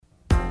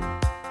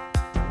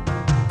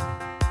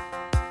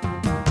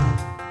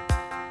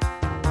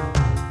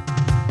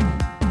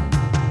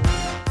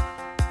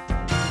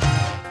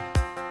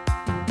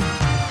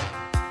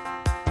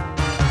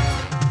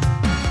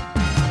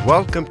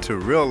Welcome to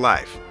Real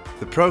Life,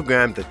 the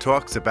program that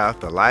talks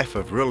about the life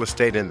of real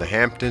estate in the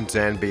Hamptons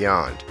and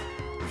beyond.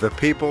 The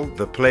people,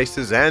 the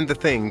places, and the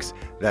things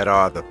that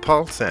are the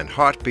pulse and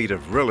heartbeat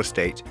of real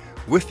estate,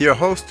 with your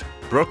host,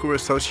 broker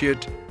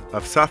associate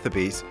of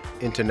Sotheby's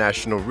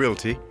International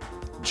Realty,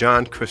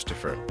 John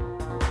Christopher.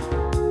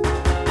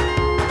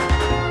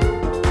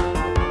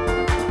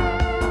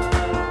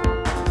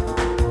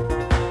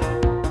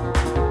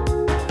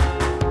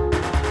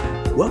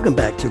 Welcome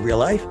back to Real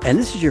Life, and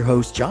this is your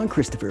host, John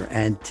Christopher,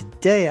 and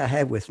today I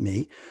have with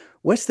me,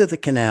 west of the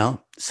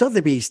canal,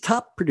 Sotheby's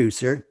top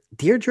producer,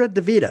 Deirdre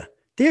DeVita.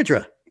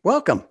 Deirdre,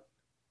 welcome.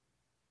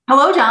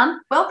 Hello, John.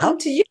 Welcome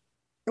to you.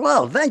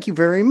 Well, thank you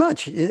very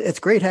much. It's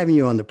great having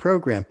you on the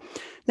program.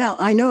 Now,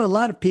 I know a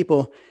lot of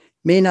people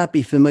may not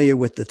be familiar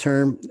with the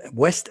term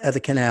west of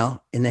the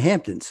canal in the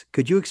Hamptons.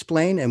 Could you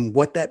explain and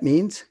what that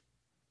means?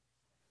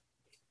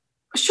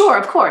 Sure,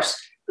 of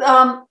course.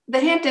 The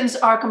Hamptons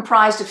are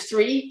comprised of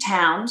three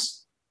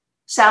towns: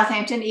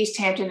 Southampton, East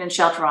Hampton, and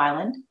Shelter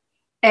Island.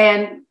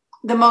 And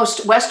the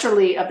most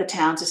westerly of the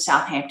towns is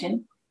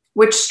Southampton,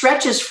 which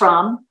stretches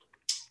from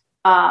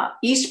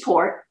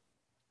Eastport,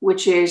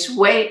 which is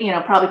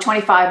probably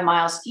 25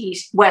 miles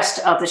west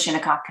of the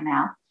Shinnecock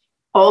Canal,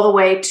 all the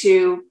way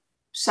to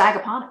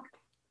Sagaponack.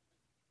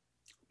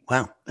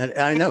 Wow.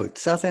 I know.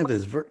 Southampton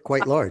is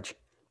quite large.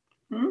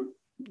 Hmm?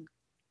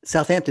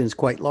 Southampton is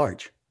quite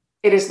large.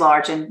 It is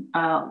large and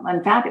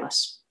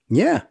fabulous.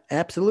 Yeah,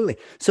 absolutely.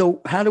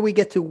 So how do we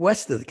get to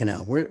west of the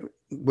canal,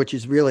 which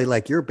is really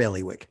like your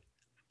bailiwick?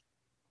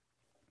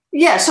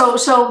 Yeah,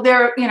 so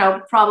there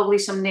are, probably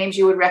some names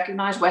you would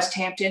recognize: West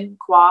Hampton,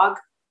 Quogue,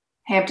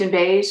 Hampton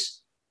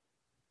Bays,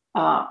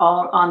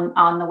 all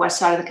on the west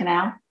side of the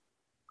canal.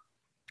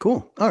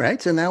 Cool. All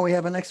right. So now we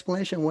have an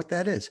explanation of what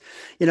that is.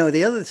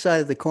 The other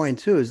side of the coin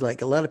too is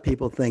like a lot of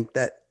people think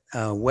that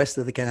west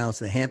of the canal is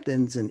the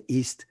Hamptons and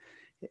east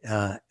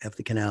of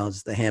the canal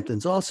is the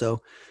Hamptons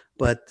also.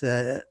 But,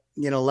 a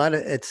lot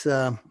of it's,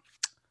 I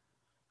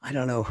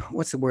don't know,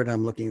 what's the word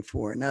I'm looking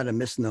for? Not a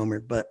misnomer,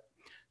 but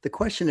the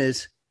question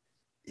is,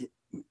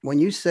 when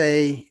you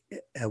say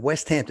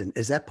West Hampton,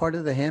 is that part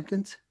of the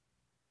Hamptons?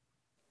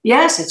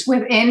 Yes, it's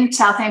within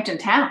Southampton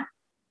town.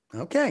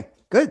 Okay,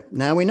 good.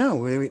 Now we know.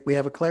 We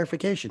have a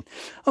clarification.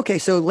 Okay,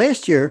 so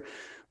last year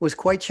was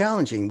quite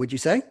challenging, would you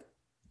say?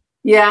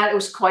 Yeah, it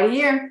was quite a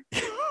year.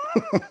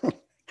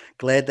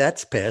 Glad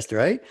that's passed,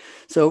 right?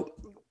 So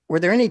were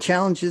there any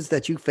challenges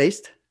that you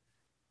faced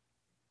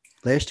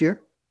last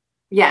year?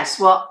 Yes.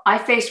 Well, I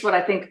faced what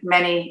I think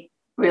many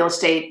real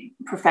estate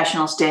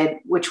professionals did,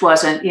 which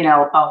was a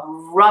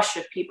rush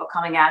of people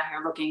coming out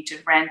here looking to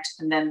rent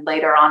and then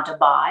later on to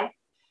buy,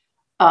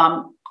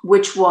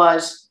 which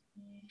was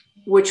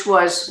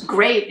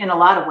great in a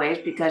lot of ways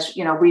because,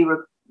 we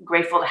were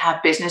grateful to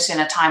have business in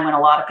a time when a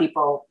lot of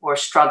people were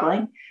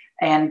struggling,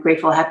 and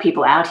grateful to have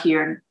people out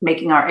here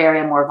making our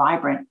area more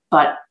vibrant.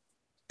 But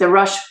the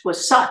rush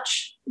was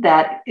such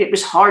that it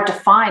was hard to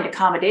find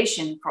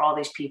accommodation for all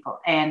these people.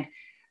 And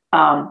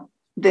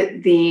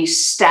the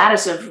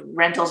status of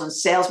rentals and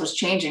sales was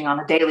changing on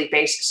a daily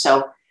basis.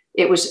 So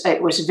it was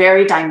a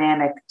very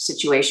dynamic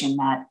situation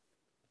that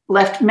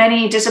left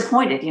many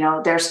disappointed.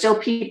 There are still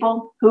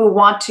people who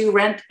want to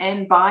rent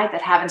and buy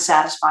that haven't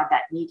satisfied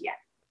that need yet.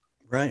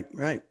 Right.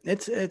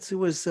 It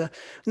was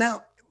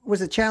now.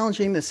 Was it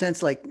challenging in the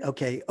sense like,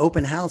 okay,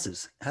 open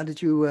houses? How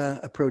did you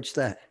approach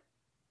that?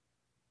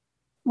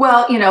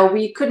 Well,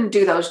 we couldn't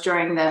do those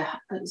during the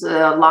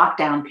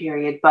lockdown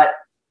period,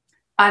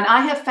 and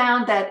I have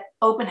found that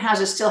open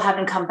houses still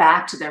haven't come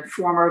back to their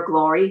former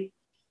glory.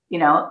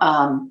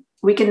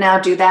 We can now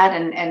do that.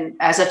 And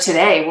as of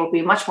today, we'll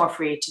be much more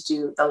free to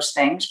do those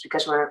things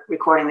because we're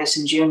recording this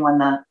in June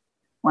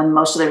when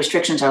most of the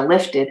restrictions are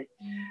lifted.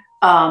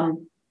 But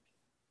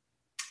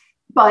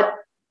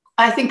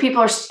I think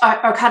people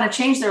are kind of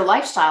changed their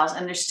lifestyles,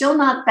 and they're still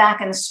not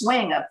back in the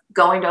swing of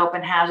going to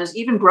open houses.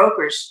 Even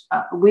brokers,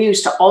 we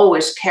used to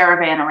always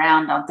caravan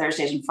around on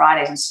Thursdays and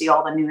Fridays and see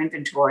all the new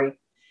inventory,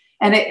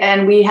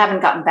 and we haven't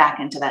gotten back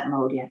into that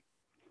mode yet.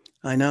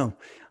 I know.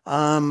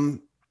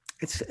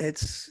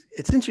 It's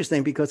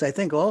interesting because I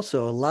think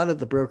also a lot of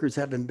the brokers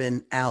haven't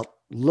been out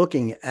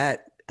looking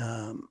at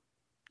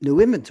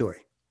new inventory.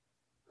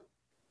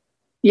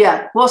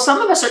 Yeah. Well,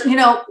 some of us are,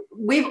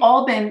 we've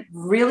all been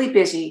really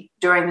busy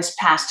during this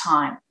past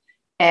time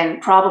and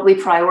probably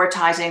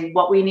prioritizing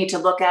what we need to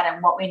look at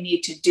and what we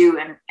need to do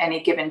in any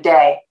given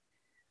day.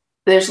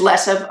 There's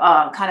less of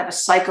kind of a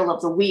cycle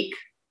of the week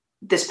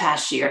this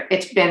past year.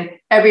 It's been,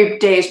 every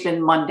day has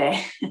been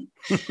Monday.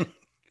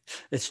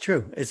 It's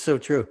true. It's so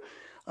true.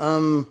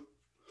 Now,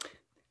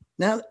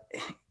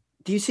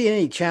 do you see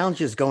any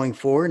challenges going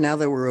forward now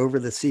that we're over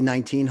the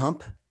C-19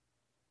 hump?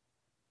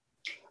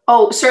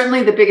 Oh,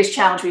 certainly the biggest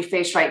challenge we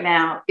face right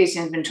now is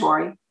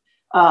inventory.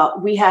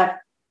 We have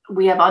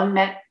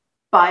unmet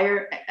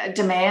buyer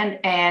demand,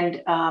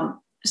 and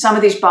some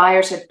of these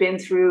buyers have been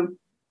through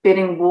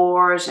bidding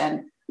wars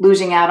and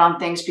losing out on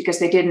things because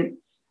they didn't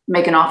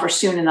make an offer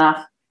soon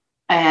enough,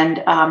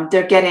 and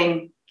they're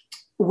getting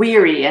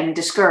weary and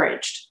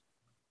discouraged.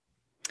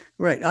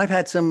 Right. I've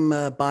had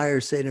some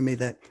buyers say to me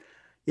that,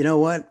 you know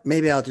what,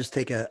 maybe I'll just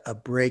take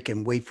a break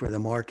and wait for the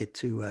market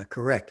to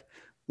correct.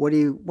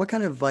 What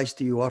kind of advice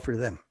do you offer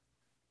them?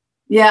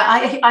 Yeah,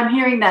 I'm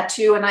hearing that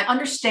too. And I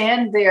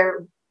understand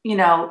their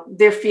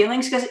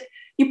feelings, because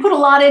you put a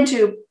lot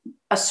into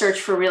a search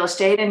for real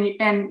estate, and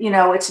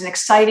it's an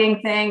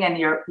exciting thing and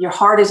your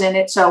heart is in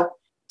it. So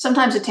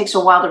sometimes it takes a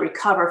while to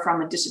recover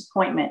from a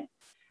disappointment.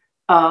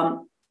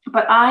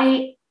 But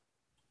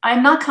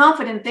I'm not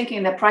confident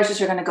thinking that prices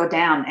are going to go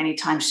down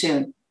anytime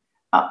soon.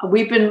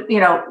 We've been,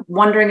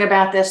 wondering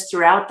about this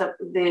throughout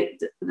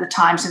the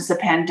time since the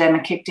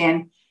pandemic kicked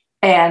in.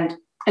 And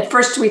at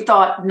first we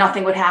thought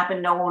nothing would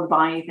happen. No one would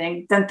buy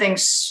anything. Then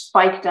things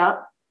spiked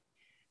up.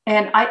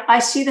 And I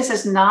see this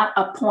as not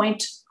a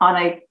point on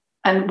a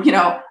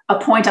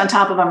point on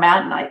top of a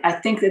mountain. I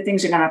think that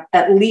things are going to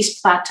at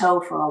least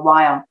plateau for a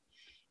while,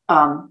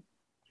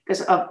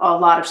 because of a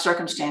lot of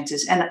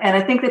circumstances. And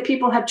I think that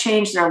people have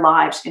changed their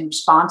lives in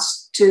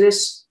response to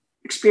this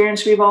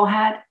experience we've all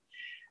had.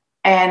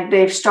 And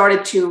they've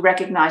started to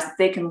recognize that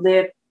they can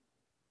live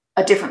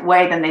a different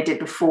way than they did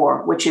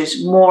before, which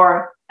is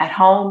more at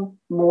home,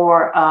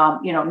 more,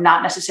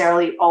 not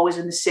necessarily always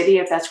in the city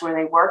if that's where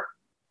they work.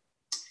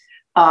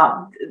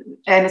 And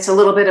it's a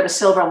little bit of a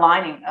silver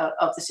lining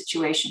of the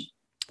situation.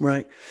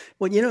 Right.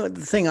 Well, the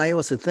thing I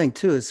also think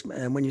too is,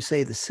 when you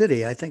say the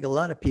city, I think a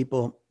lot of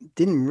people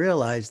didn't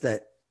realize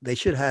that they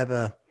should have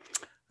a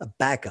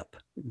backup.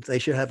 They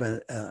should have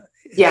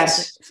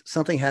Yes. If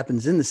something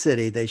happens in the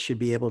city, they should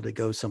be able to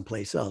go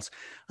someplace else.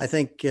 I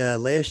think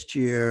last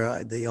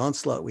year, the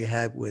onslaught we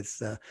had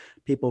with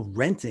people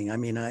renting, I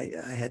mean, I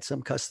had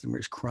some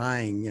customers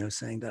crying,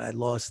 saying that I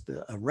lost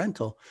a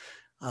rental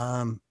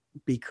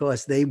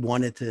because they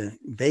wanted to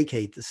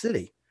vacate the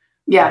city.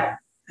 Yeah.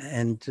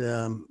 And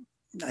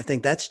I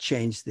think that's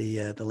changed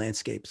the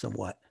landscape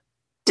somewhat.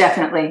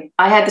 Definitely.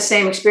 I had the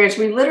same experience.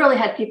 We literally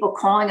had people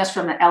calling us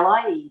from the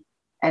LIE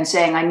and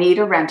saying, I need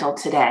a rental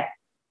today.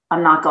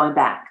 I'm not going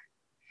back.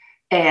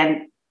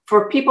 And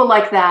for people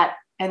like that,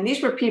 and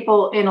these were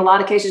people in a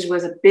lot of cases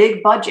with a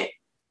big budget,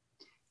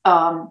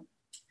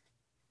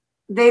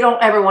 they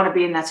don't ever want to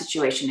be in that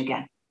situation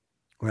again.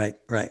 Right.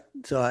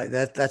 So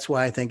that's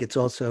why I think it's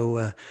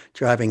also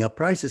driving up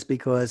prices,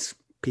 because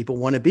people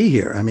want to be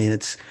here. I mean,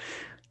 it's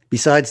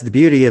besides the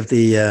beauty of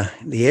the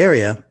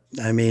area.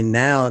 I mean,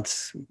 now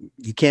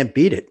you can't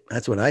beat it.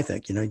 That's what I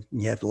think. You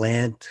have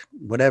land,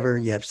 whatever.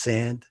 You have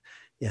sand.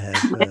 You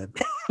have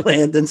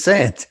land and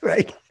sand,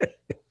 right?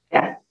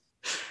 Yeah.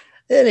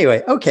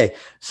 Anyway, okay.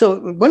 So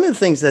one of the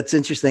things that's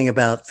interesting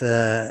about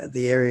the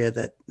area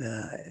that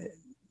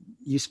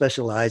you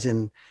specialize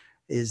in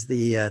is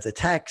the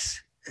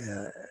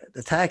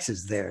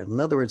taxes there. In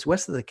other words,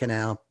 west of the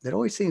canal, it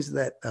always seems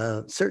that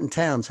certain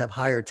towns have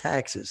higher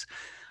taxes.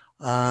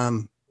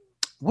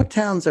 What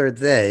towns are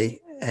they?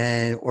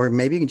 Or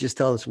maybe you can just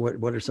tell us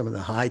what are some of the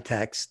high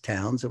tax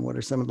towns and what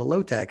are some of the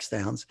low tax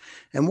towns,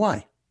 and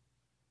why?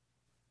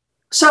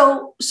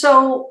 So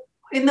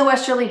in the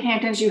Westerly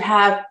Hamptons, you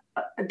have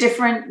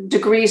different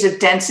degrees of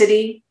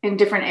density in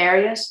different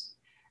areas,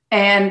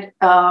 and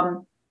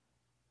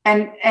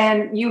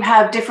you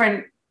have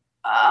different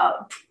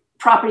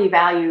property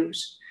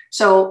values.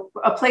 So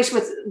a place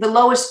with the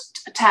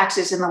lowest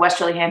taxes in the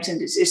Westerly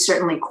Hamptons is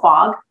certainly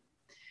Quogue.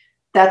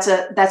 That's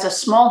a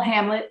small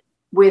hamlet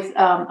with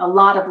a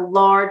lot of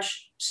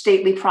large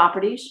stately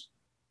properties.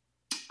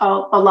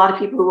 A lot of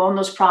people who own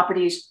those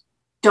properties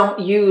don't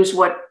use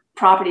what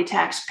property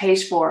tax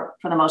pays for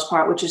the most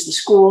part, which is the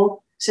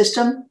school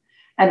system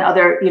and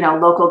other,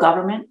 local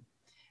government.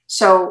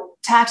 So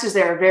taxes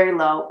there are very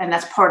low, and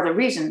that's part of the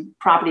reason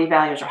property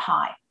values are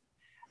high.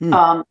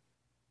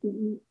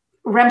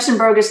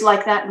 Remsenburg is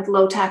like that with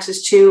low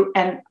taxes too,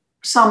 and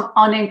some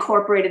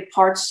unincorporated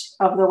parts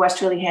of the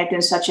Westerly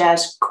Hamptons, such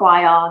as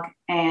Quogue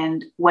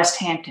and West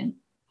Hampton.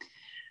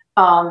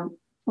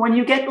 When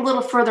you get a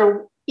little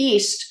further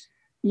east,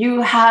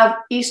 you have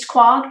East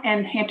Quogue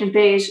and Hampton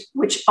Bays,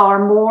 which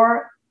are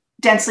more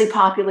densely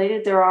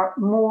populated. There are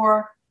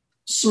more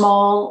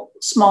smaller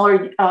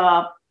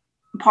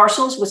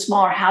parcels with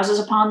smaller houses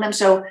upon them.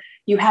 So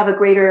you have a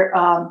greater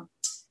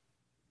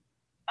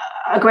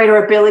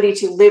ability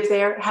to live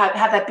there,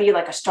 have that be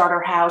like a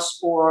starter house,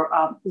 or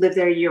live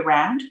there year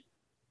round.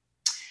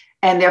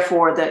 And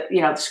therefore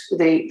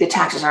the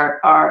taxes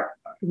are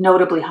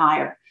notably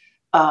higher.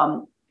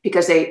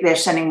 Because they're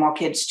sending more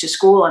kids to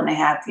school, and they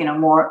have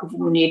more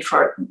need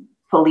for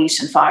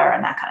police and fire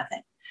and that kind of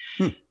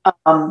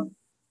thing.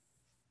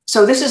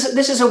 So this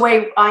is a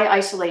way I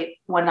isolate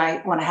when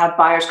I have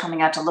buyers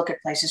coming out to look at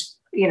places.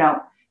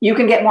 You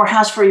can get more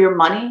house for your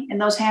money in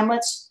those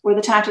hamlets where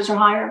the taxes are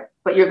higher,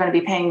 but you're going to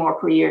be paying more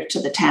per year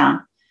to the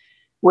town.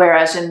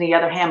 Whereas in the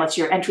other hamlets,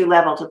 your entry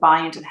level to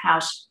buy into the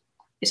house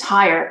is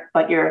higher,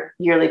 but your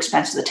yearly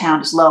expense to the town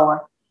is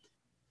lower.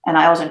 And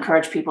I always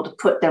encourage people to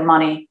put their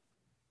money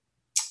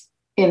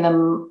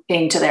into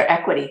their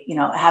equity,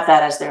 have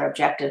that as their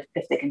objective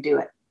if they can do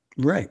it.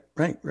 Right.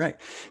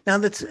 Now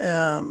that's,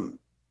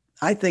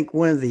 I think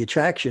one of the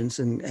attractions,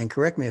 and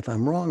correct me if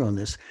I'm wrong on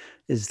this,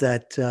 is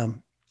that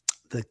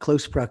the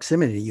close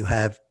proximity you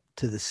have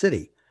to the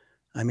city.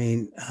 I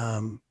mean,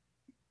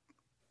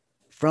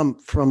 from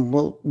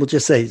we'll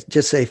just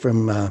say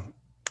from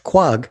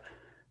Quogue,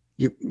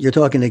 you're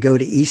talking to go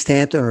to East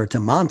Hampton or to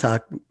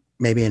Montauk,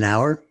 maybe an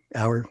hour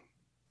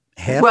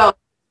half. Well,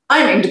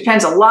 timing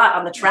depends a lot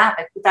on the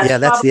traffic. But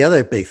that's the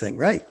other big thing,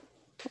 right?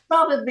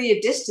 Probably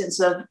a distance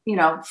of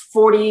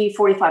 40,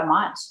 45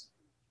 miles.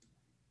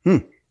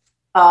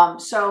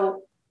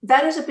 So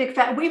that is a big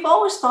factor. We've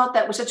always thought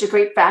that was such a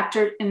great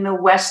factor in the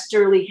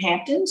Westerly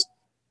Hamptons.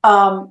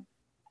 And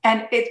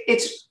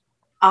it's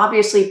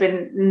obviously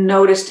been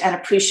noticed and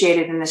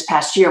appreciated in this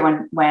past year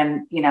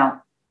when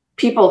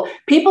people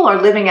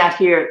are living out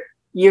here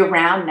year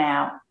round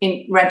now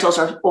in rentals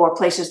or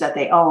places that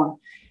they own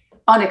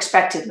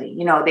unexpectedly.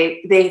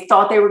 They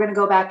thought they were going to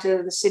go back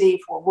to the city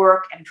for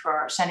work and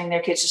for sending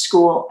their kids to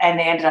school, and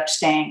they ended up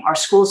staying. Our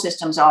school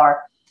systems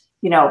are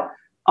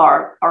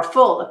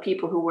full of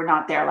people who were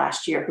not there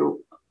last year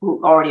who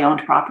already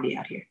owned property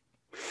out here.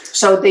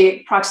 So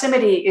the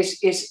proximity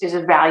is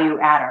a value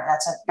adder.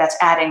 That's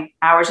adding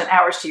hours and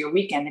hours to your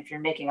weekend if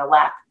you're making a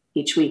lap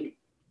each week.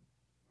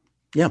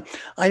 Yeah,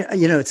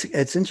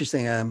 it's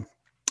interesting.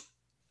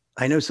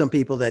 I know some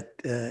people that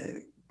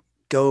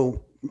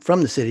go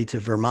from the city to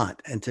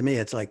Vermont, and to me,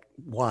 it's like,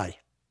 why?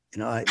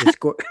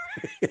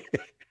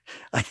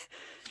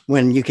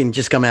 When you can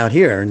just come out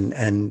here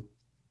and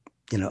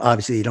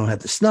obviously you don't have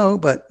the snow,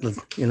 but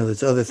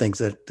there's other things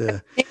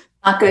that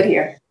not good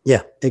here.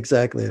 Yeah,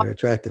 exactly. They're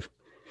attractive.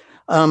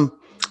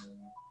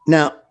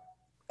 Now,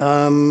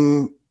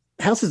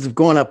 houses have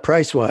gone up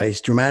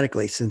price-wise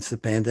dramatically since the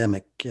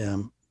pandemic.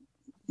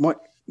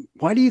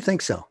 Why do you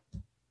think so?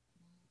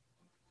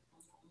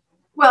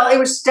 Well, it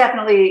was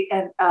definitely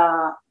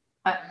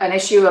an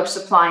issue of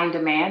supply and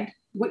demand.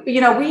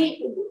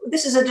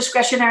 This is a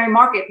discretionary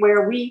market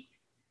where we,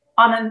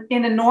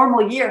 in a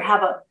normal year,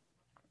 have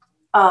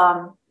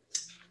an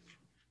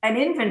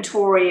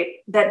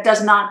inventory that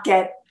does not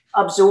get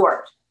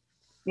absorbed.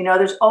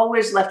 There's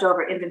always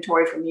leftover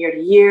inventory from year to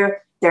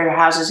year. There are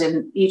houses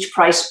in each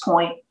price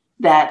point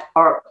that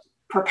are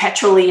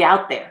perpetually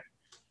out there.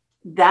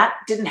 That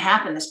didn't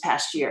happen this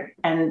past year.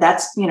 And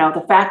that's,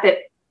 the fact that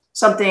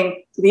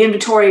the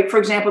inventory, for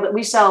example, that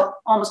we sell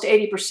almost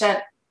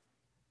 80%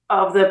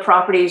 of the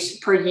properties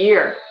per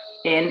year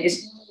in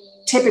is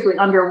typically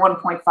under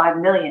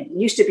 1.5 million. It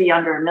used to be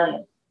under $1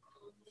 million.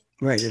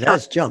 Right. It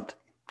has jumped.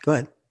 Go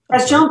ahead. It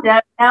has jumped.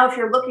 Now, if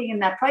you're looking in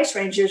that price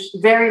range, there's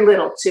very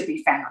little to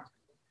be found.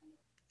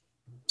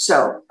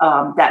 So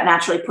that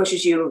naturally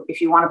pushes you,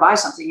 if you want to buy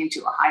something,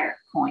 into a higher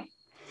point.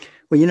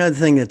 Well, the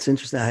thing that's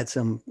interesting, I had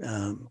some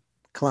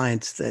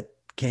clients that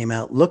came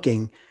out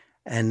looking,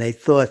 and they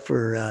thought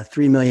for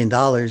 $3 million,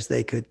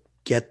 they could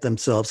get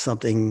themselves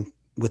something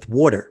with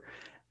water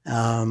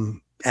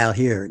out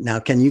here. Now,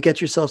 can you get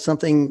yourself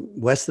something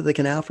west of the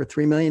canal for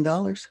 $3 million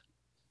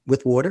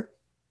with water?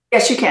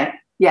 Yes, you can.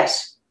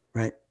 Yes.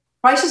 Right.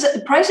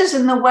 Prices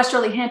in the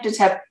Westerly Hamptons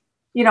have,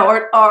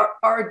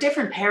 are a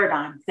different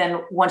paradigm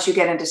than once you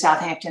get into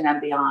Southampton and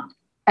beyond.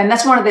 And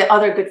that's one of the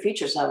other good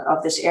features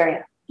of this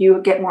area. You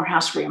get more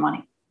house for your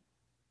money.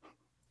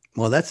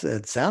 Well, that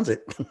sounds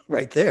it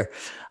right there.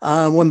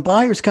 When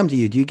buyers come to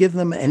you, do you give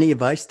them any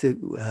advice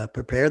to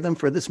prepare them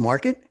for this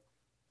market?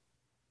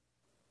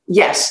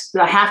 Yes,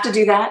 I have to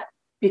do that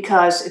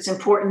because it's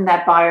important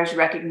that buyers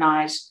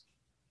recognize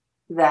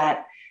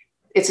that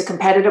it's a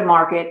competitive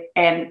market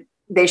and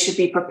they should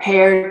be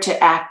prepared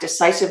to act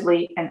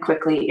decisively and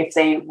quickly if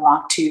they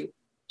want to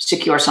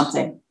secure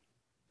something.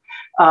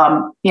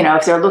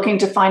 If they're looking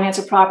to finance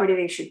a property,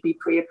 they should be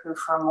pre-approved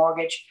for a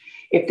mortgage.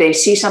 If they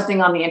see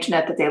something on the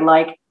internet that they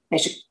like, they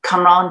should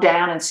come on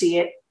down and see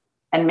it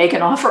and make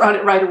an offer on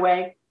it right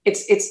away.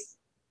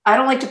 I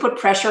don't like to put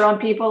pressure on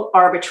people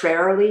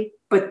arbitrarily,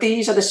 but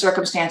these are the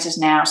circumstances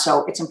now.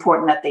 So it's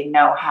important that they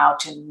know how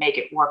to make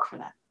it work for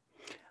them.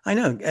 I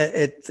know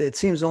it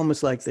seems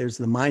almost like there's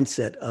the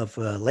mindset of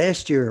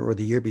last year or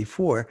the year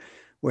before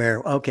where,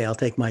 okay, I'll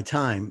take my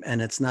time,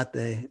 and it's not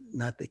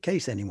the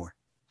case anymore.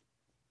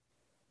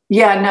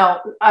 Yeah, no,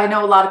 I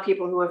know a lot of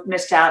people who have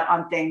missed out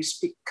on things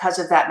because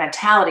of that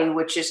mentality,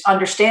 which is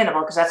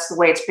understandable because that's the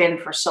way it's been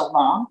for so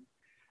long.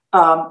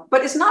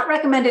 But it's not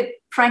recommended,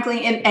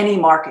 frankly, in any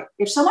market.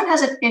 If someone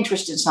has an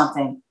interest in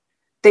something,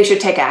 they should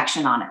take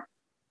action on it.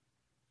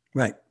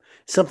 Right.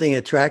 Something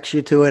attracts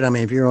you to it. I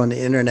mean, if you're on the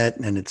internet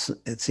and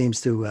it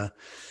seems to,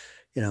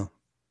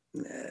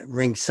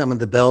 ring some of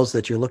the bells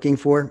that you're looking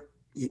for,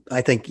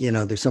 I think,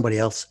 there's somebody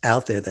else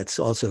out there that's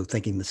also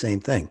thinking the same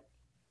thing.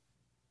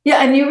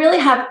 Yeah. And you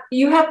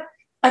have,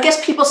 I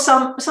guess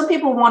some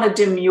people want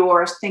to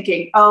demur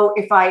thinking, oh,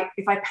 if I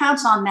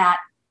pounce on that,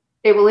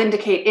 it will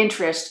indicate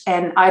interest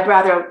and I'd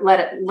rather let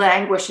it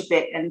languish a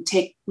bit and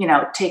take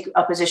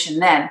a position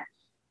then.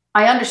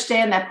 I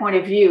understand that point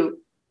of view,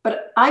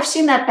 but I've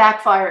seen that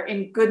backfire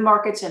in good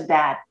markets and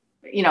bad,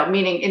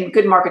 meaning in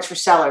good markets for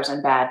sellers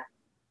and bad.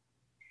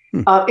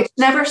 It's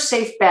never a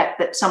safe bet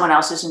that someone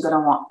else isn't going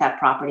to want that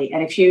property.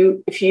 And if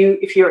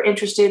you're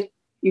interested,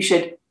 you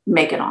should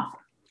make an offer.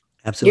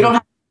 Absolutely.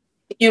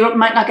 You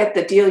might not get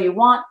the deal you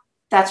want,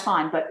 that's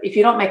fine. But if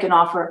you don't make an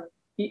offer,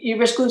 you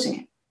risk losing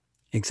it.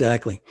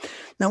 Exactly.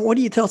 Now, what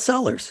do you tell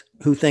sellers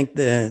who think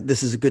that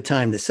this is a good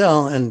time to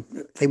sell and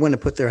they want to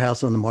put their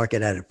house on the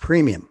market at a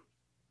premium?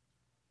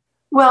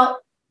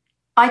 Well,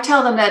 I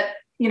tell them that,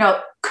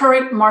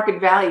 current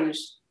market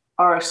values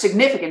are a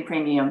significant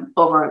premium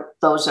over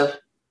those of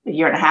a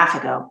year and a half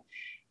ago.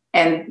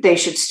 And they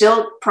should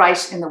still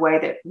price in the way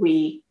that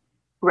we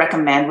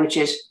recommend, which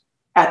is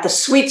at the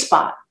sweet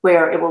spot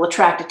where it will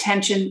attract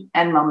attention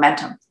and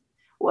momentum.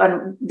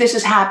 When this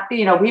is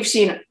happening, we've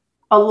seen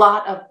a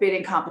lot of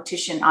bidding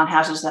competition on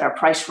houses that are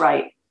priced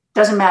right.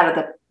 Doesn't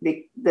matter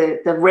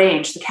the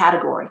range, the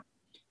category.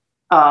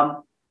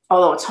 Although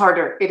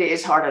it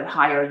is harder the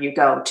higher you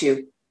go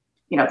to,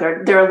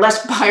 there are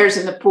less buyers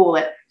in the pool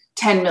at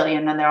 10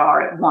 million than there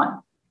are at 1.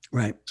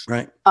 Right.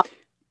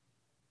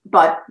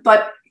 But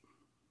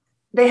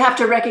they have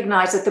to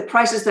recognize that the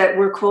prices that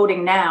we're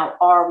quoting now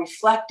are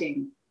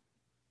reflecting,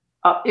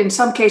 in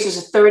some cases,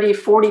 a 30,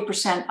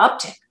 40%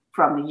 uptick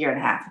from a year and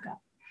a half ago.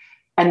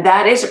 And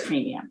that is a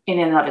premium in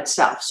and of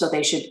itself. So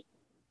they should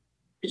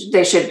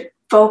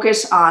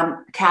focus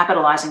on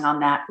capitalizing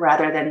on that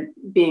rather than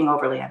being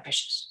overly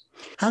ambitious.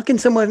 How can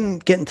someone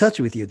get in touch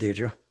with you,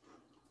 Deirdre?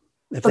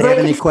 If they have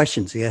any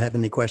questions,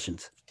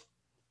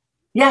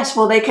 Yes,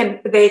 well, they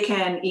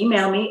can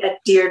email me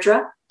at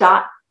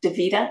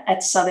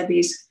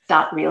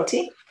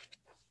deirdre.devita@sotheby's.realty,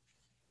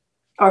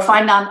 or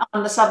find on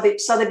the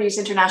Sotheby's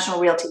International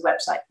Realty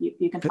website.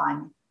 You can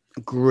find me.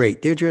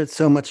 Great. Deirdre, it's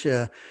so much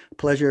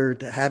pleasure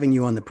having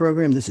you on the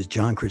program. This is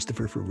John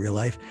Christopher for Real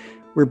Life.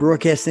 We're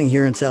broadcasting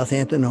here in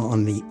Southampton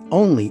on the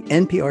only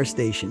NPR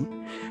station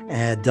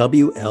at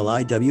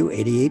WLIW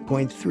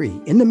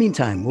 88.3. In the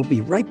meantime, we'll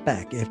be right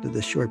back after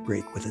this short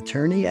break with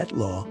attorney at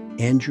law,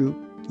 Andrew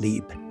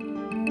Lieb.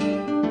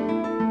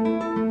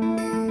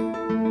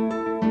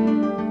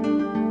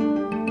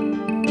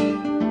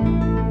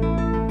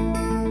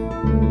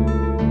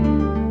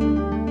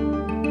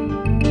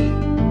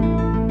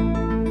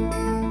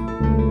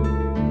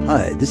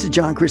 Hi, this is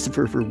John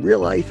Christopher for Real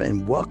Life,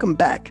 and welcome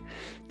back.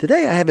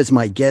 Today I have as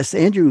my guest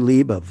Andrew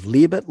Lieb of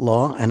Lieb at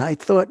Law, and I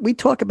thought we'd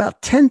talk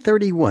about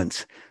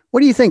 1031s. What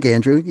do you think,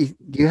 Andrew? Do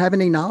you have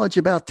any knowledge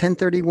about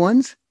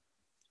 1031s?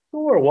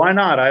 Sure, why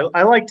not?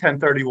 I like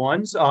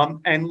 1031s.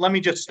 And let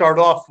me just start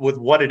off with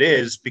what it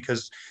is,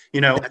 because,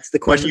 that's the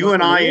question. When you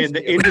and I in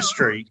the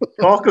industry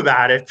talk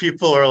about it,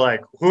 people are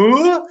like,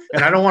 who?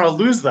 And I don't want to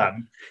lose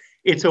them.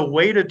 It's a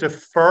way to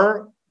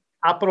defer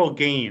capital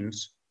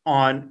gains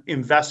on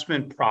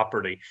investment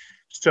property.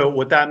 So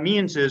what that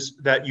means is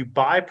that you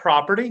buy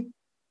property,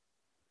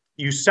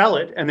 you sell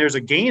it, and there's a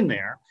gain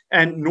there.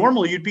 And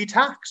normally you'd be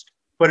taxed,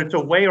 but it's a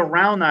way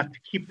around that to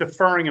keep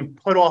deferring and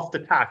put off the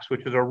tax,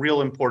 which is a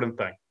real important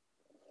thing.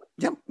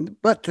 Yeah,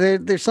 but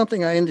there's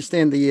something I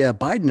understand the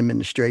Biden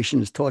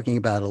administration is talking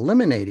about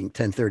eliminating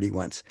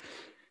 1031s.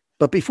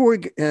 But before,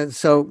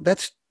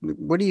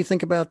 what do you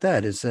think about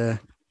that?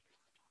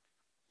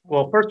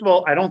 Well, first of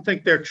all, I don't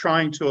think they're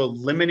trying to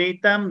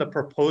eliminate them. The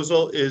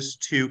proposal is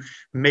to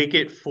make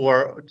it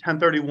for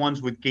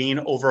 1031s with gain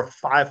over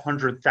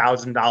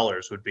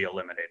 $500,000 would be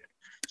eliminated.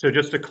 So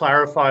just to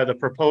clarify the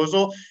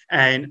proposal,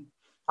 and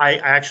I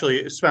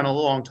actually spent a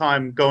long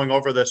time going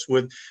over this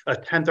with a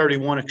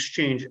 1031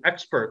 exchange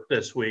expert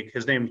this week.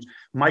 His name's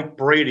Mike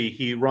Brady.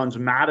 He runs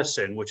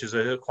Madison, which is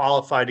a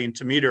qualified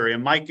intermediary.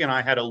 And Mike and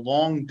I had a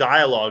long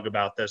dialogue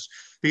about this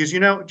because,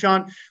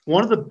 John,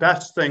 one of the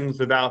best things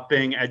about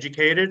being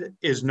educated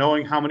is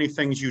knowing how many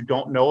things you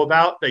don't know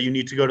about that you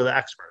need to go to the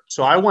expert.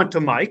 So I went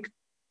to Mike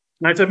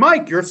and I said,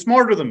 Mike, you're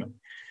smarter than me.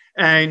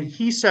 And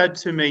he said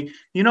to me,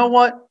 you know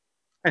what?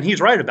 And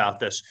he's right about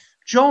this.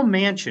 Joe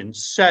Manchin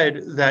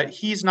said that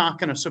he's not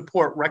going to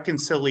support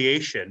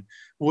reconciliation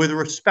with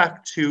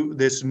respect to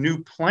this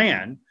new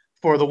plan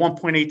for the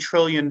 $1.8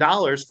 trillion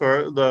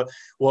for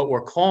what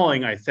we're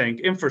calling, I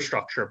think,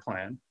 infrastructure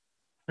plan.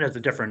 It has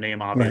a different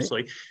name,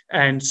 obviously. Right.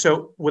 And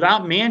so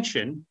without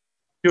Manchin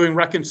doing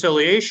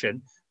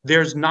reconciliation,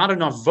 there's not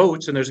enough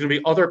votes, and there's going to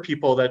be other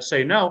people that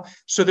say no.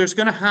 So there's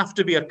going to have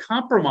to be a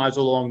compromise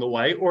along the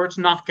way, or it's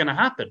not going to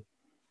happen.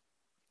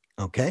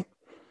 Okay.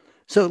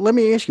 So let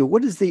me ask you,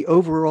 what is the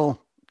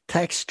overall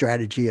tax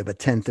strategy of a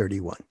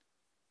 1031?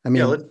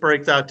 Let's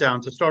break that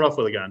down to start off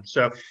with again.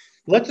 So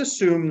let's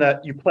assume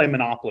that you play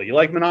Monopoly. You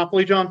like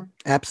Monopoly, John?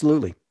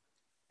 Absolutely.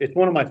 It's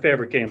one of my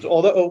favorite games.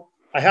 Although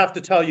I have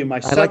to tell you, I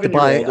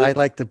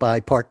like to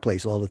buy Park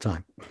Place all the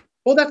time.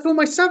 Well, that's what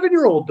my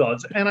 7-year-old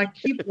does. And I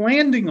keep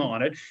landing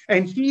on it.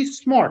 And he's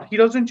smart. He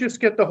doesn't just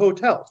get the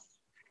hotels.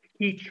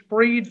 He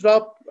trades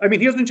up. He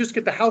doesn't just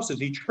get the houses.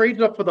 He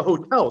trades up for the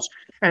hotels.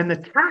 And the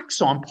tax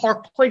on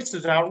Park Place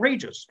is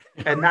outrageous.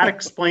 And that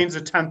explains the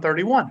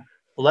 1031.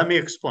 Well, let me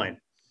explain.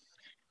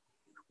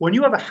 When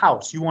you have a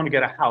house, you want to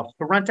get a house,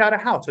 to rent out a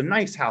house, a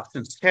nice house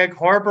in Sag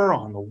Harbor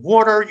on the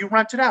water, you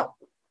rent it out.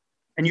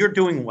 And you're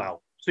doing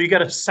well. So you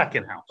get a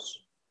second house.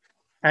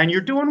 And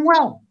you're doing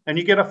well. And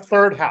you get a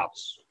third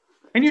house.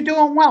 And you're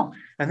doing well.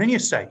 And then you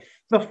say,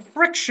 the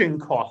friction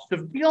cost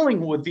of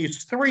dealing with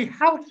these 3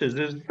 houses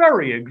is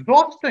very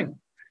exhausting.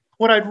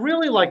 What I'd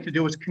really like to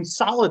do is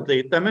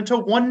consolidate them into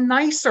one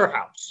nicer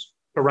house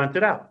to rent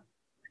it out.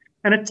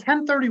 And a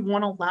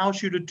 1031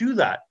 allows you to do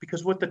that,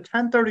 because what the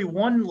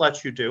 1031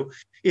 lets you do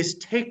is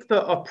take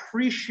the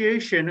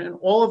appreciation in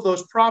all of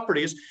those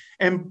properties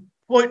and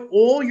put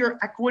all your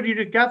equity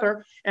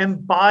together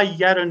and buy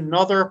yet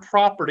another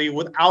property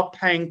without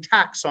paying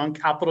tax on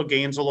capital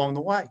gains along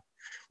the way.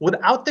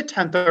 Without the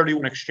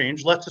 1031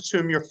 exchange, let's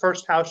assume your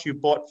first house you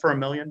bought for $1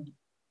 million.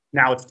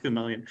 Now it's $2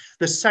 million.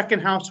 The second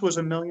house was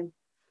 $1 million.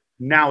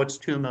 Now it's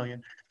 $2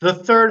 million. The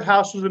third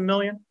house was $1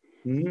 million.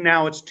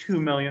 Now it's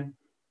 $2 million.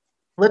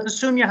 Let's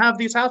assume you have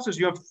these houses.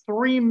 You have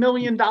 $3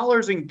 million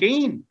in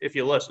gain. If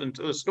you listen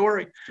to the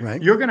story,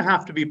 Right. You're going to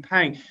have to be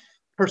paying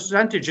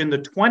percentage in the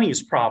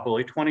 20s,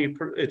 probably 20.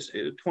 It's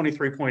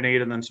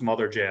 23.8, and then some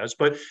other jazz.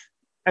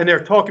 And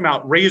they're talking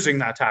about raising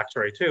that tax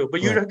rate too.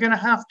 But you're going to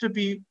have to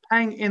be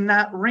paying in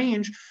that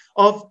range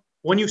of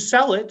when you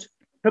sell it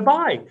to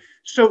buy.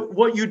 So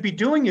what you'd be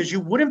doing is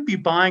you wouldn't be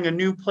buying a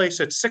new place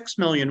at $6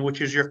 million,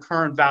 which is your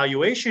current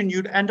valuation.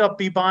 You'd end up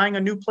be buying a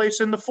new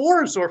place in the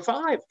 4s or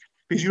 5.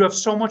 Because you have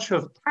so much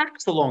of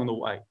tax along the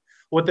way.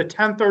 What the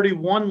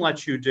 1031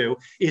 lets you do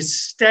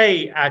is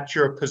stay at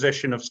your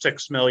position of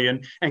 $6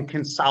 million and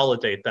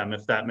consolidate them,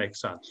 if that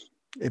makes sense.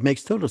 It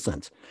makes total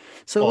sense.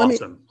 So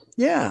Awesome.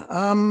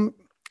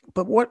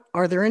 But what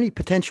are there any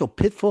potential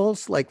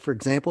pitfalls? Like, for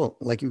example,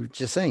 like you were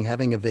just saying,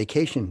 having a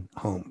vacation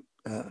home.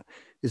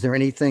 Is there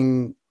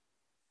anything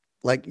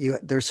like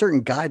there are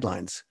certain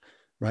guidelines,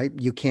 right?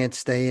 You can't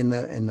stay in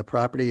the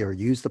property or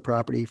use the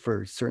property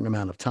for a certain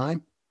amount of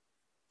time.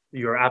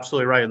 You're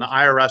absolutely right. And the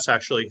IRS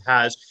actually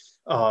has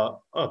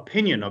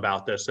opinion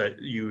about this that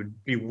you'd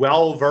be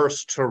well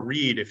versed to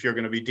read if you're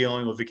going to be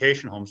dealing with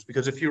vacation homes.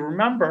 Because if you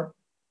remember,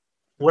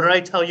 what did I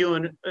tell you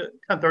in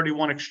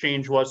 1031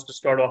 exchange was to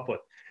start off with?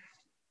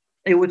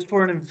 It was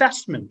for an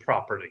investment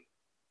property.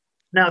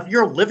 Now, if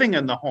you're living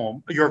in the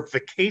home, your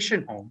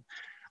vacation home,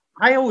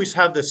 I always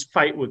have this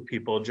fight with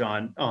people,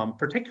 John,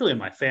 particularly in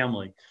my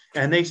family.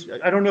 And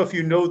I don't know if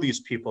you know these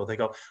people. They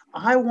go,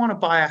 I want to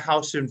buy a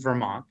house in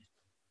Vermont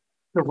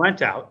to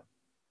rent out,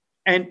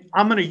 and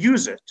I'm going to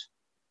use it.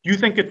 Do you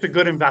think it's a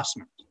good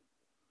investment?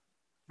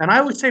 And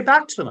I would say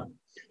back to them,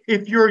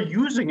 if you're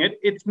using it,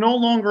 it's no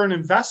longer an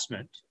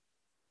investment.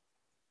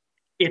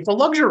 It's a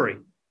luxury.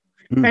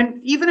 And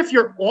even if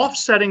you're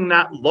offsetting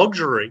that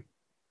luxury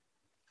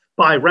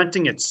by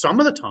renting it some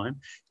of the time,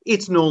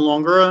 it's no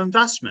longer an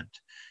investment.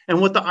 And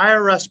what the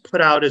IRS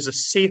put out is a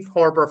safe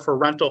harbor for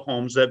rental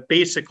homes that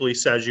basically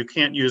says you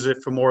can't use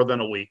it for more than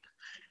a week.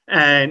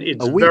 And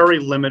it's very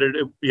limited.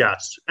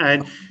 Yes.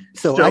 And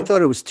so I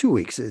thought it was 2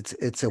 weeks.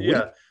 It's a week.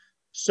 Yeah.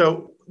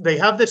 So they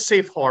have this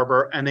safe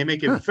harbor, and they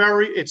make it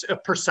it's a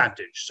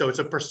percentage. So it's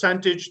a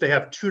percentage. They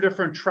have 2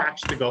 different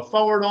tracks to go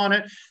forward on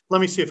it.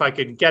 Let me see if I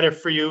could get it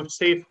for you.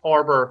 Safe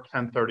harbor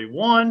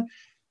 1031,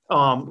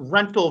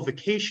 rental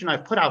vacation. I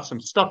put out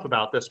some stuff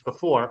about this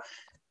before,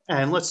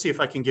 and let's see if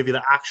I can give you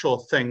the actual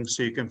thing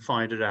so you can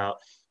find it out.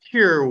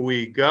 Here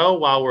we go.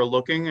 While we're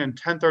looking, in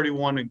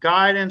 1031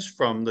 guidance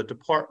from the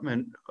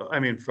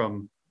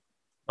from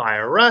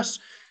IRS.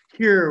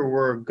 Here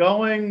we're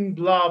going,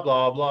 blah,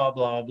 blah, blah,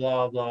 blah,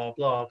 blah, blah,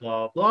 blah,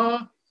 blah,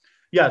 blah.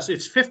 Yes,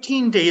 it's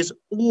 15 days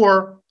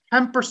or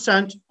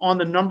 10% on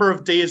the number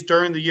of days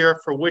during the year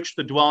for which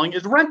the dwelling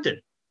is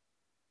rented.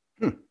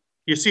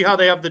 You see how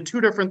they have the 2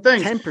 different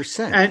things.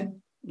 10%.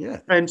 And yeah.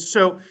 And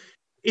so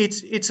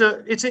it's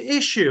an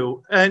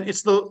issue, and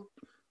it's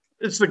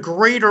the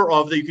greater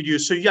of that you could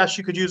use. So yes,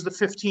 you could use the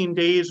 15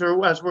 days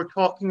or as we're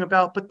talking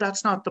about, but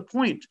that's not the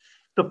point.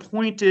 The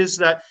point is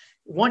that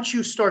once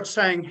you start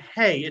saying,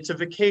 hey, it's a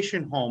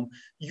vacation home,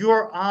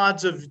 your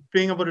odds of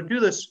being able to do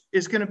this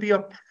is going to be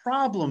a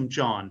problem,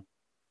 John.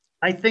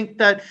 I think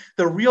that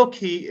the real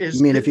key is...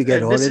 You mean if you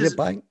get audited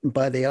by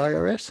the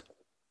IRS?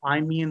 I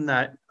mean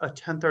that a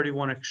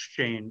 1031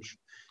 exchange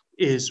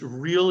is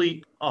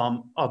really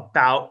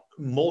about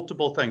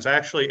multiple things. I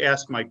actually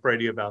asked Mike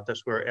Brady about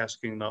this. We were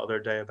asking the other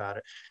day about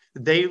it.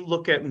 They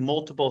look at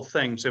multiple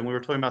things, and we were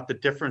talking about the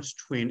difference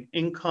between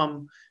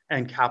income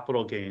and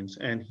capital gains.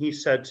 And he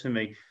said to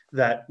me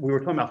that we were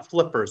talking about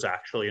flippers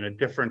actually in a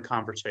different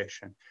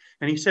conversation.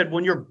 And he said,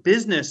 when your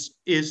business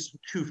is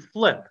to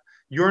flip,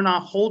 you're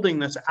not holding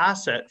this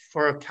asset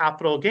for a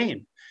capital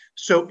gain.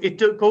 So it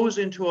goes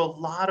into a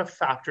lot of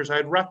factors.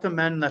 I'd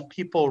recommend that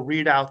people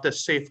read out the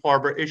safe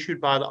harbor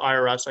issued by the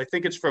IRS. I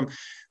think it's from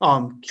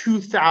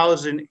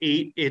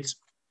 2008. It's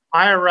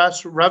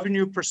IRS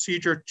Revenue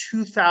Procedure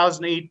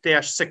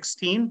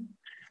 2008-16.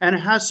 And it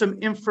has some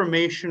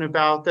information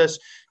about this.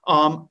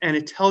 And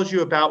it tells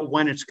you about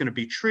when it's going to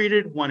be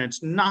treated, when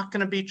it's not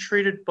going to be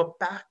treated. But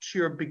back to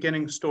your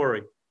beginning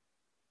story.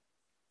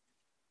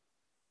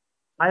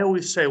 I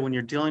always say when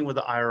you're dealing with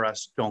the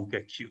IRS, don't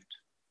get cute.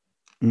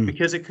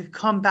 Because it could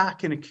come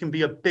back and it can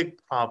be a big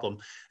problem.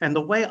 And the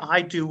way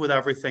I do with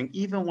everything,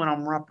 even when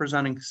I'm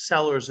representing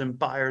sellers and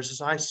buyers, is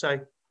I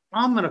say,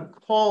 I'm going to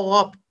call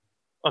up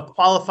a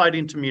qualified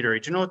intermediary.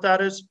 Do you know what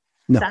that is?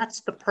 No.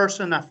 That's the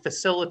person that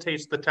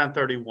facilitates the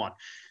 1031.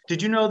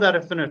 Did you know that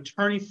if an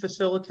attorney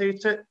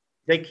facilitates it,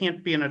 They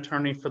can't be an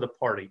attorney for the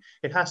party.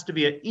 It has to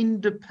be an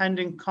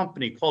independent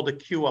company called a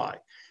QI.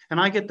 And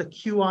I get the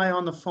QI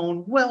on the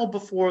phone well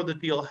before the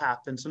deal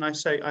happens. And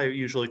I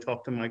usually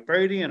talk to Mike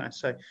Brady and I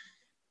say,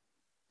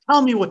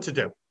 tell me what to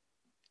do.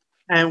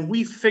 And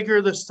we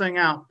figure this thing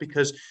out,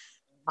 because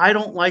I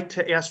don't like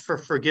to ask for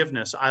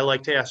forgiveness. I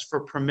like to ask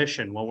for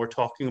permission when we're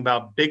talking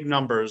about big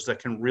numbers that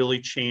can really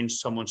change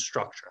someone's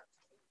structure.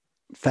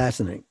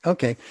 Fascinating.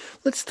 Okay.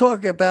 Let's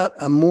talk about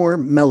a more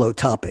mellow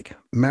topic,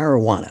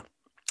 marijuana.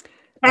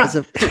 As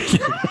of,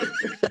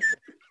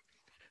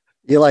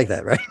 you like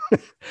that, right?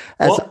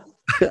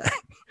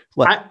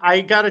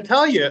 I got to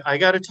tell you,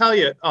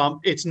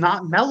 it's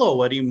not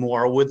mellow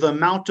anymore with the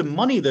amount of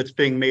money that's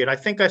being made. I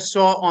think I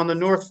saw on the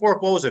North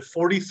Fork, what was it,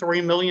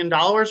 $43 million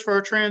for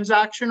a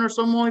transaction or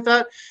something like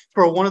that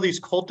for one of these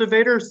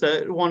cultivators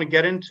that want to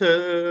get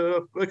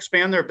into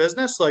expand their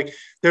business. Like,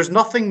 there's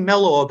nothing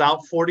mellow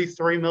about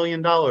 $43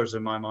 million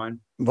in my mind.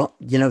 Well,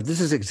 this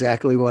is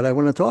exactly what I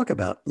want to talk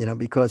about,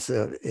 because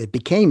it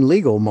became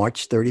legal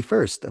March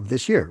 31st of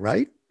this year,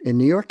 right? In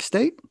New York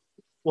State?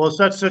 Well,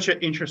 that's such an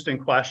interesting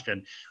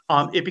question.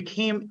 It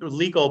became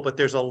legal, but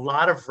there's a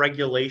lot of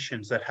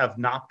regulations that have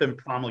not been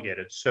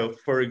promulgated. So,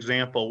 for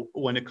example,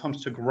 when it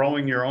comes to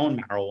growing your own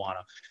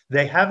marijuana,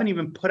 they haven't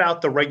even put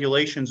out the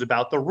regulations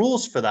about the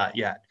rules for that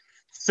yet.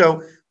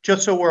 So,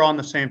 just so we're on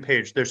the same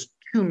page, there's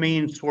two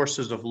main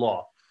sources of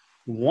law.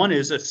 One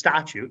is a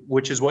statute,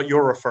 which is what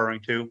you're referring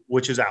to,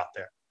 which is out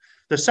there.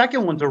 The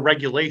second one's a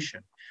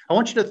regulation. I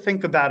want you to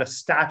think about a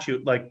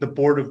statute like the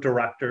board of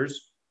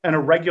directors and a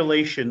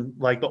regulation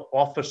like the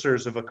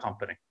officers of a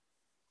company.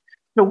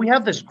 So we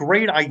have this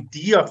great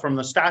idea from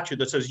the statute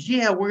that says,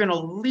 yeah, we're going to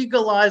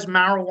legalize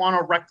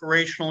marijuana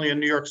recreationally in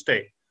New York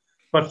State.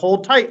 But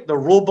hold tight, the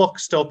rule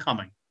book's still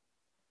coming.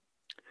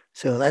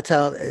 So that's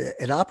how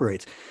it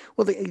operates.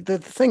 Well, the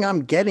thing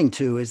I'm getting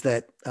to is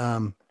that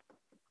the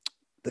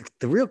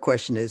real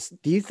question is,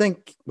 do you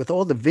think with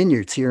all the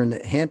vineyards here in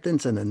the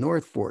Hamptons and the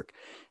North Fork,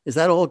 is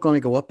that all going to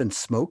go up in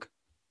smoke?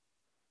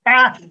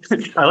 I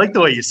like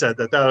the way you said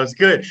that. That was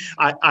good.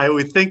 I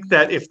would think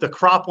that if the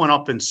crop went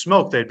up in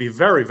smoke, they'd be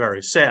very,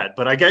 very sad.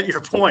 But I get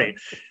your point.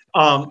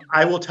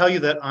 I will tell you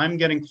that I'm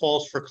getting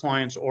calls for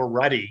clients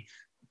already,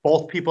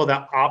 both people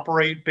that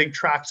operate big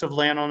tracts of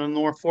land on the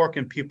North Fork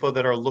and people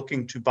that are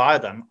looking to buy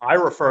them. I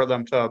refer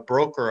them to a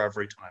broker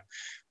every time.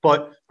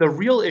 But the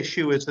real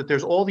issue is that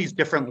there's all these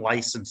different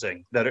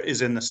licensing that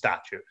is in the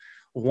statute.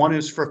 One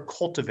is for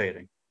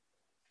cultivating.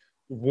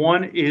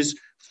 One is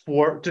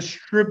for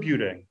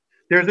distributing.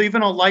 There's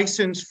even a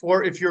license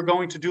for if you're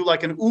going to do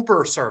like an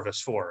Uber service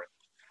for it.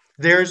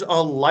 There's a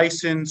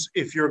license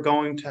if you're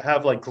going to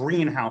have like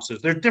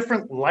greenhouses. There are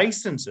different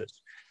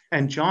licenses.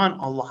 And John,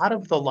 a lot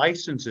of the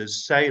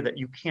licenses say that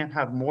you can't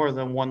have more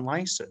than one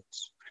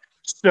license.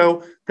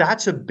 So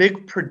that's a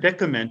big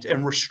predicament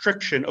and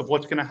restriction of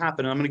what's going to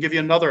happen. And I'm going to give you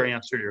another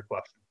answer to your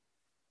question.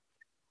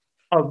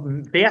 A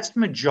vast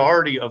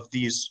majority of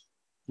these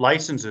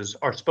licenses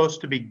are supposed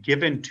to be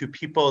given to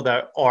people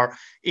that are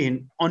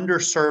in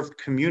underserved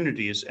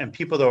communities and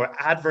people that are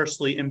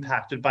adversely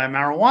impacted by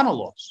marijuana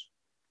laws,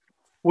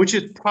 which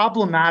is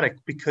problematic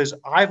because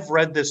I've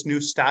read this new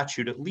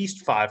statute at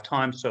least 5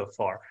 times so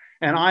far,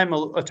 and I'm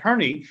an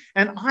attorney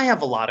and I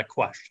have a lot of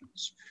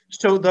questions.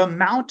 So the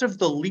amount of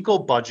the legal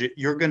budget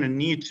you're going to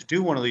need to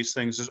do one of these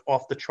things is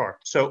off the chart.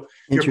 So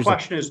your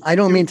question is, I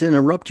don't mean to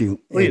interrupt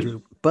you,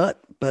 Andrew,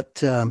 but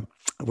we're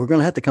going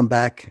to have to come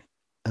back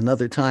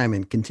another time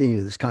and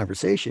continue this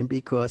conversation,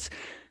 because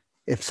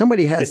if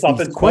somebody has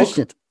these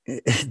questions,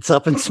 it's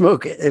up in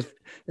smoke. If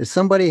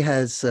somebody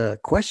has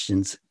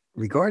questions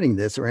regarding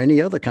this or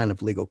any other kind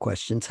of legal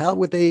questions, how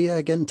would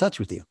they get in touch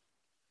with you?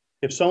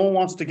 If someone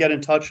wants to get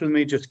in touch with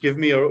me, just give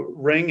me a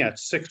ring at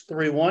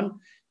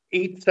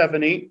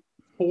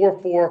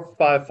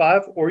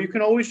 631-878-4455, or you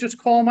can always just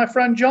call my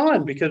friend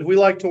John, because we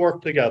like to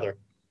work together.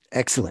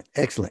 Excellent.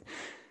 Excellent.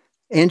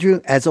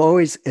 Andrew, as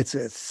always, it's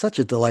such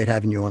a delight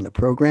having you on the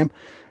program.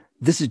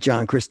 This is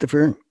John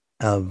Christopher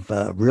of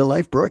Real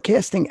Life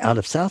Broadcasting out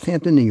of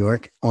Southampton, New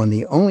York, on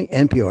the only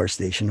NPR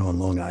station on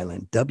Long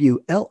Island,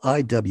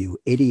 WLIW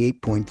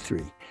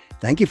 88.3.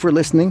 Thank you for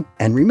listening,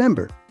 and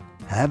remember,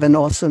 have an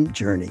awesome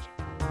journey.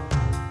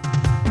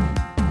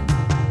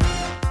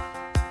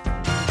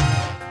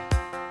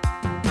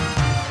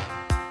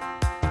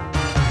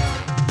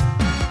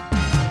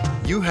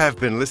 You have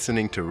been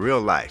listening to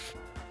Real Life,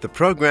 the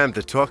program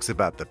that talks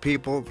about the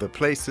people, the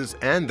places,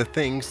 and the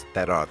things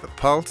that are the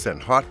pulse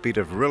and heartbeat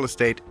of real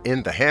estate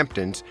in the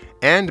Hamptons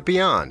and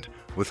beyond,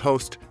 with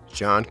host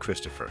John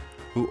Christopher,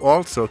 who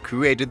also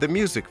created the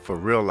music for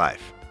Real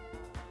Life.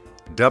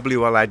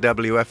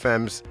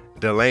 WLIW-FM's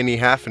Delaney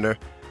Hafner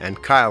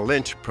and Kyle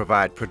Lynch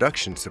provide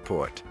production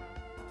support.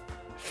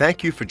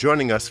 Thank you for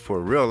joining us for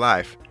Real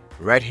Life,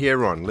 right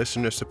here on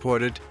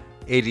listener-supported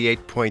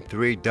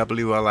 88.3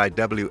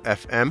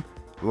 WLIW-FM,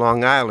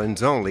 Long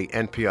Island's only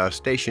NPR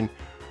station,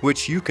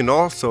 which you can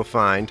also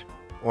find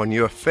on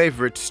your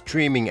favorite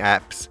streaming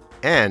apps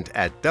and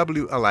at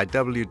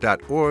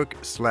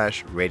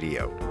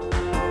WLIW.org/radio.